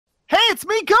it's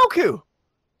me, Goku!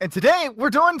 And today, we're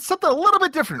doing something a little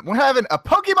bit different. We're having a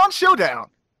Pokemon Showdown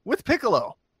with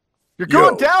Piccolo. You're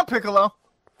going down, Piccolo!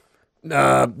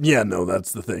 Yeah, no,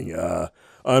 that's the thing.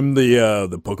 I'm the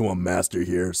Pokemon Master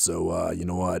here, so, you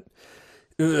know what?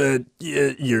 Yeah,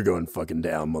 you're going fucking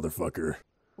down, motherfucker.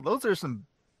 Well, those are some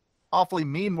awfully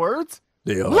mean words.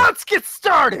 They are. Let's get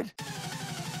started!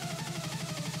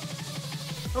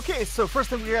 Okay, so first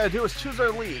thing we gotta do is choose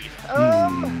our lead.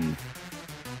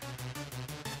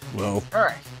 Well.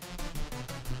 Alright.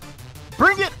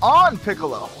 Bring it on,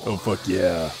 Piccolo! Oh, fuck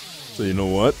yeah. So you know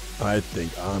what? I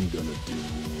think I'm gonna do,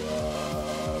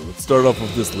 let's start off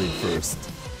with this lead first.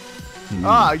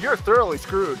 You're thoroughly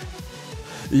screwed.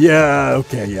 Yeah,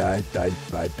 okay, yeah,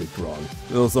 I picked wrong.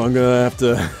 So I'm gonna have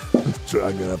to,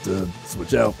 I'm gonna have to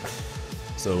switch out.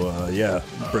 So, yeah,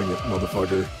 bring it,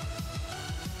 motherfucker.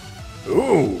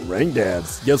 Ooh, Rank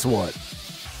Dads. Guess what?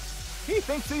 He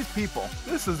thinks he's people.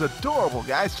 This is adorable,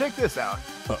 guys. Check this out.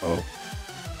 Uh-oh.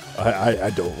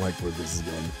 I don't like where this is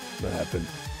going to happen.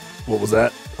 What was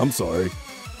that? I'm sorry.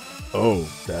 Oh,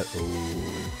 that,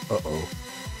 oh, uh-oh.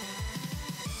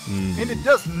 And it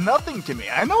does nothing to me.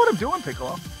 I know what I'm doing,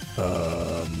 Piccolo.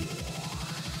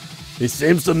 He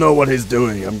seems to know what he's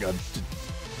doing. I'm gonna,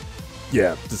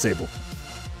 yeah, disable.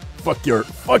 Fuck your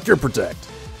protect.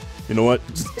 You know what?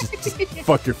 Just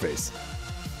fuck your face.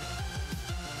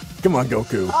 Come on,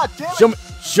 Goku. Ah, damn it.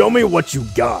 Show me what you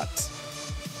got.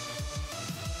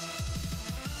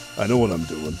 I know what I'm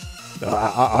doing.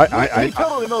 He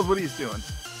totally knows what he's doing.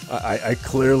 I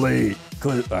clearly,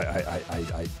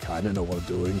 I kind of know what I'm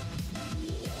doing.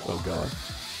 Oh God.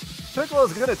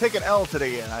 Piccolo's gonna take an L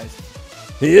today, guys.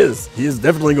 He is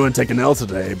definitely going to take an L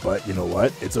today, but you know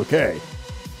what? It's okay.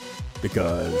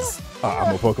 Because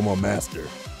I'm a Pokemon Master.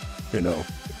 You know.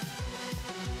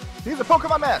 He's a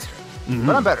Pokemon Master,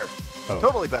 but I'm better. Oh.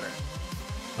 Totally better.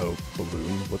 Oh,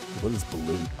 balloon? What is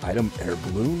balloon? Item air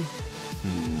balloon?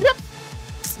 Yep.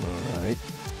 Alright.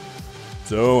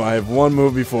 So I have one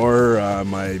move before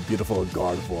my beautiful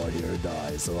Gardevoir here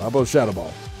dies. So how about Shadow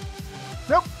Ball?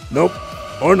 Nope. Nope.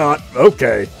 Or not.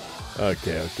 Okay.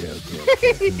 Okay.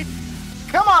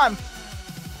 Come on.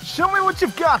 Show me what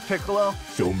you've got, Piccolo.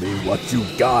 Show me what you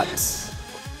got.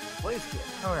 Blaziken.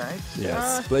 All right.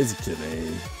 Yes, Blaziken,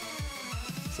 eh?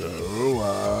 So,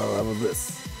 how about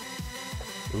this?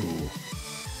 Ooh.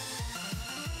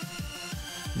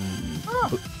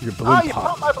 Your balloon you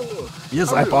popped my balloon.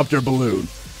 Yes, I popped your balloon.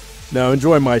 Now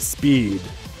enjoy my speed.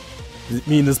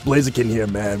 Me and this Blaziken here,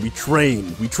 man, we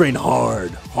train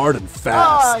hard and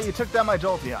fast. You took down my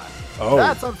Jolteon. Oh.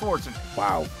 That's unfortunate.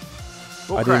 Wow.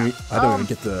 Well, I don't even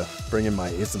get to bring in my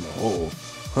ace in the hole.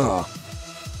 Huh.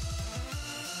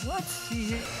 Let's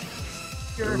see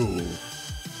here. Ooh.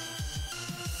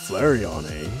 Flareon,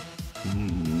 eh?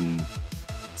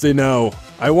 See, now,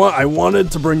 I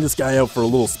wanted to bring this guy out for a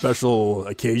little special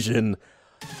occasion.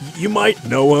 You might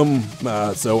know him,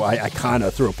 so I kind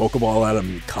of threw a Pokeball at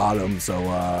him and caught him, so,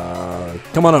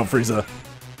 come on out, Frieza.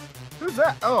 Who's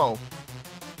that? Oh.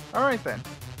 Alright then.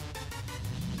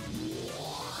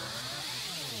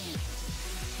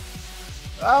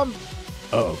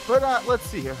 But, let's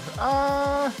see here.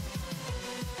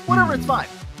 Whatever, it's fine.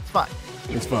 It's fine.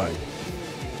 It's fine.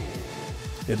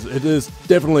 It is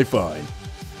definitely fine.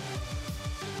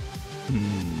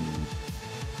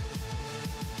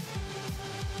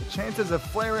 The chances of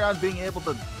Flareon being able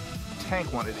to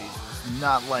tank one of these is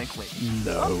not likely.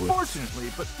 No. Unfortunately,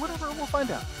 but whatever, we'll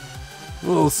find out.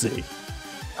 We'll see.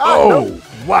 Oh, nope.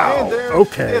 Wow. And there,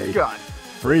 okay. It's gone.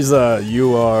 Frieza,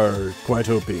 you are quite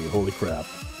OP. Holy crap.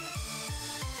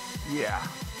 Yeah.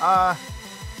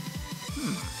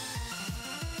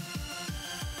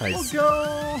 We'll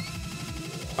go.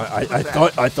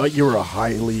 I thought you were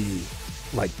highly,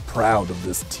 proud of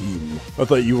this team. I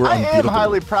thought you were unbeatable. I am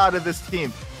highly proud of this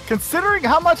team, considering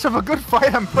how much of a good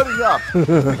fight I'm putting up.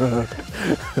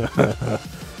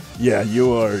 Yeah,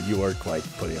 you are quite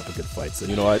putting up a good fight. So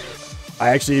you know what? I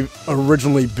actually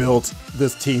originally built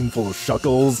this team full of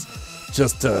Shuckles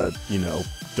just to,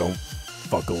 don't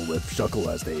fuckle with Shuckle,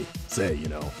 as they say,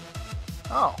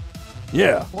 Oh.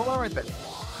 Yeah. Well, alright then.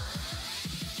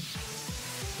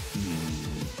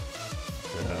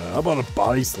 How about a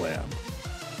Body Slam?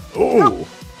 Oh! Nope.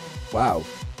 Wow.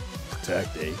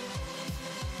 Protect, eh?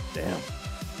 Damn.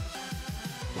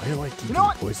 Why do I keep You know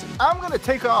what? poison? I'm gonna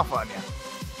take off on you.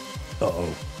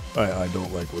 Uh-oh. I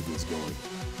don't like where this is going.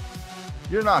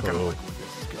 You're not gonna like where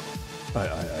this is going.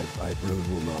 I really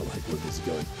will not like where this is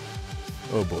going.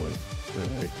 Oh boy.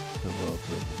 Alright. How about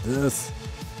this?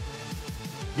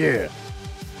 Yeah.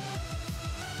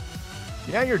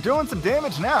 Yeah, you're doing some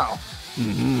damage now.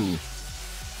 Mm-hmm.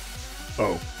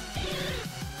 Oh.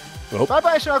 Oh.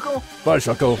 Bye-bye, Shuckle. Bye,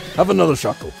 Shuckle. Have another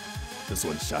Shuckle. This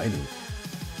one's shiny.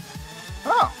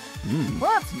 Oh,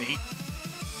 well, that's neat.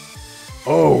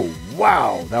 Oh,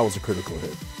 wow. That was a critical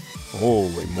hit.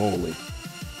 Holy moly.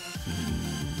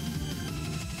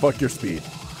 Fuck your speed.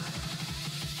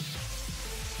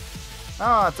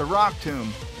 Oh, it's a rock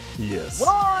tomb. Yes. Well,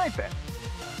 all right then.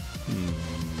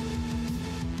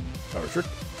 Power trick.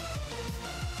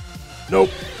 Nope.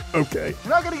 Okay. You're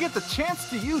not going to get the chance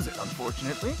to use it,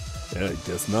 unfortunately. Yeah, I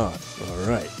guess not. All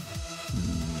right.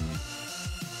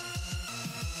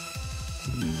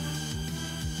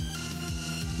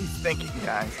 He's thinking,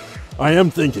 guys. I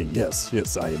am thinking. Yes,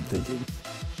 I am thinking.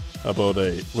 How about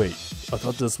a... Wait, I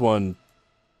thought this one...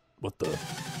 What the...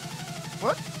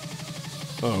 What?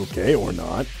 Okay, or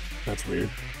not. That's weird.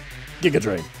 Giga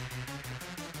Drain.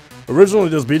 Originally,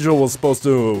 this Beedrill was supposed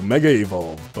to Mega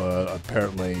Evolve, but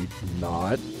apparently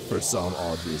not for some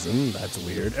odd reason. That's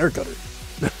weird. Air Cutter.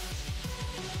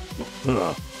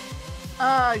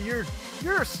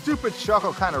 Your stupid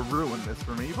Shuckle kind of ruined this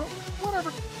for me, but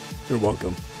whatever. You're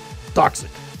welcome.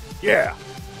 Toxic. Yeah.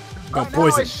 Got Now, I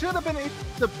poison. should have been able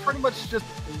to pretty much just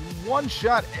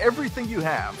one-shot everything you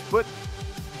have, but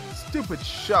stupid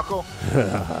Shuckle.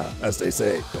 As they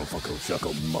say, don't fuck with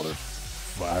Shuckle, mother.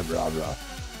 Rah, rah, rah.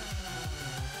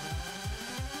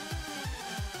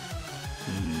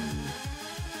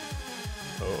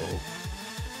 Oh.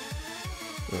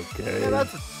 Okay. Yeah,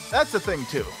 that's the thing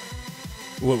too.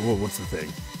 What's the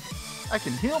thing? I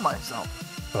can heal myself.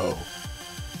 Oh.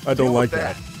 I don't like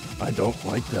that. I don't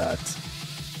like that.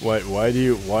 Why can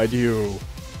you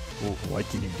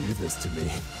do this to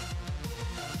me?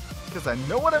 Because I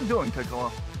know what I'm doing,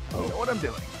 Piccolo. I know what I'm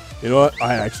doing. You know what?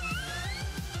 I actually...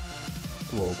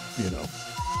 Well, you know.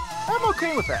 I'm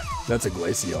okay with that. That's a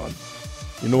Glaceon.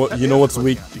 You know what? You know what's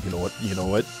weak? You know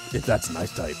what? That's an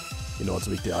ice type. You know what's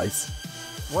weak to ice?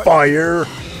 What? Fire!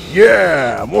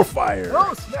 Yeah! More fire!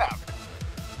 Oh, snap.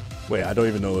 Wait, I don't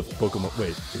even know if Pokemon...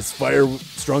 Wait, is fire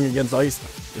strong against ice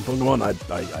in Pokemon? I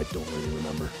don't really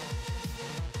remember.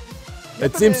 Yep,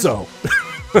 it seems is. so.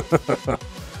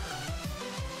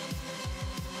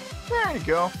 There you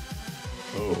go.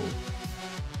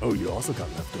 Oh, you also got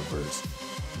leftovers.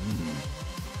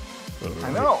 All I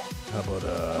right. know. How about,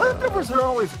 Leftovers are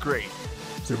always great.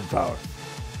 Superpower.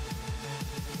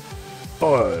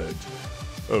 Fudge.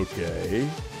 Okay.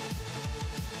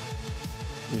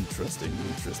 Interesting.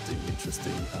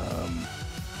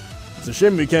 It's a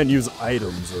shame we can't use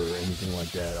items or anything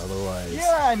like that, otherwise...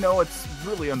 Yeah, I know, it's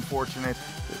really unfortunate.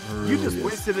 Really You just is.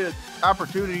 wasted an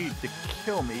opportunity to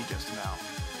kill me just now.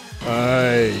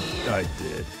 I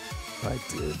did.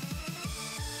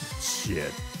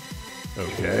 Shit.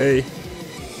 Okay.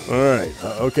 Alright.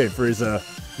 Okay, Frieza.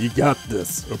 You got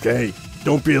this, okay?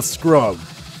 Don't be a scrub.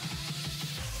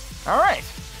 Alright,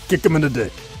 Kick him in the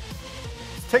dick.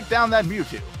 let's take down that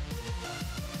Mewtwo.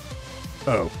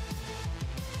 Oh.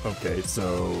 Okay,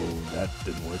 so that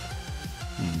didn't work.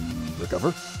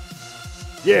 Recover?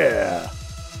 Yeah!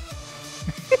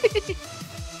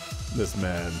 This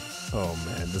man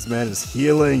is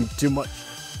healing too much.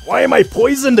 Why am I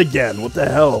poisoned again? What the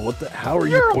hell? How are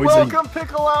you You're poisoning? welcome,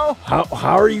 Piccolo!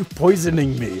 How are you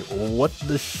poisoning me? What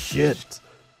the shit?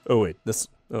 Oh wait, I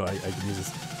can use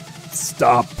this.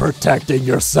 Stop protecting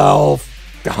yourself!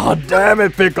 God damn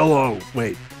it, Piccolo!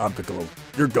 Wait, I'm Piccolo.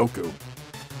 You're Goku.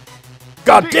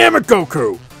 God damn it,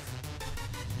 Goku!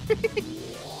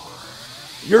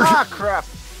 You're crap.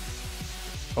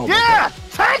 Oh my Yeah!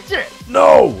 Tanked it!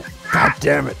 No! God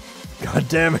damn it! God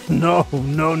damn it! No!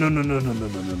 No!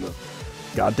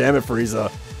 God damn it, Frieza!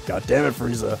 God damn it,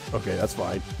 Frieza! Okay, that's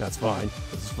fine.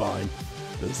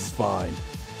 This is fine.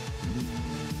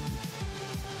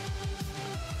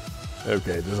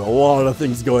 Okay, there's a lot of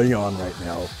things going on right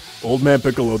now. Old Man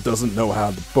Piccolo doesn't know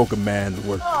how the Pokemon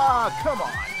work. Ah, come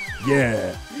on.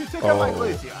 Yeah. You took out my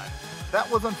Glaceon. That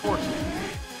was unfortunate.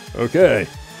 Okay.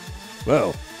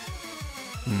 Well.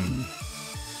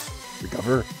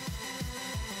 Recover.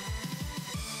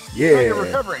 Yeah. Now you're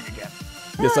recovering again.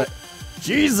 Yes,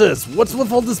 Jesus, what's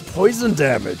with all this poison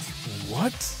damage?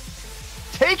 What?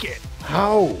 Take it.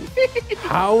 How?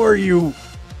 How are you?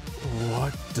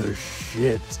 What the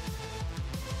shit?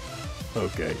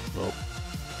 Okay, well.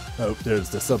 Oh, there's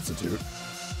the substitute.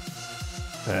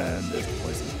 And there's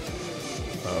poison.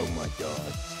 Oh my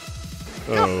god.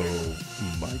 Oh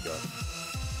my god.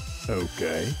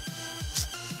 Okay.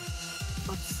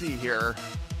 Let's see here.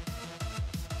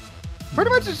 Pretty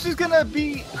much it's just gonna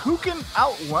be who can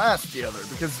outlast the other,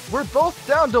 because we're both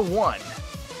down to one.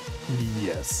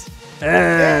 Yes.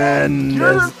 And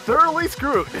you're thoroughly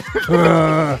screwed.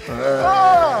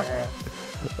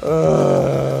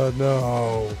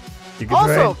 no. You can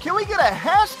Also, train. can we get a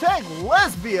hashtag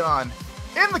lesbian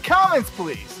in the comments,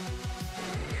 please?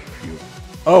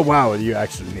 Oh wow, you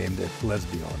actually named it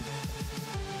lesbian.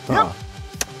 Yep.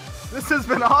 This has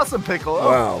been awesome, Piccolo.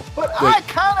 Wow. But I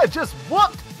kind of just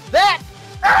whooped that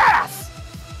ass.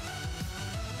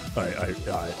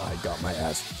 I got my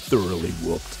ass thoroughly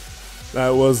whooped. That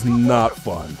was not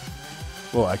fun.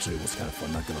 Well, actually, it was kind of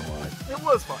fun, not gonna lie. It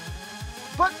was fun.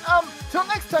 But, till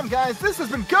next time, guys, this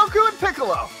has been Goku and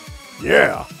Piccolo.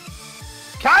 Yeah!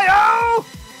 Kyo!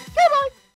 Goodbye!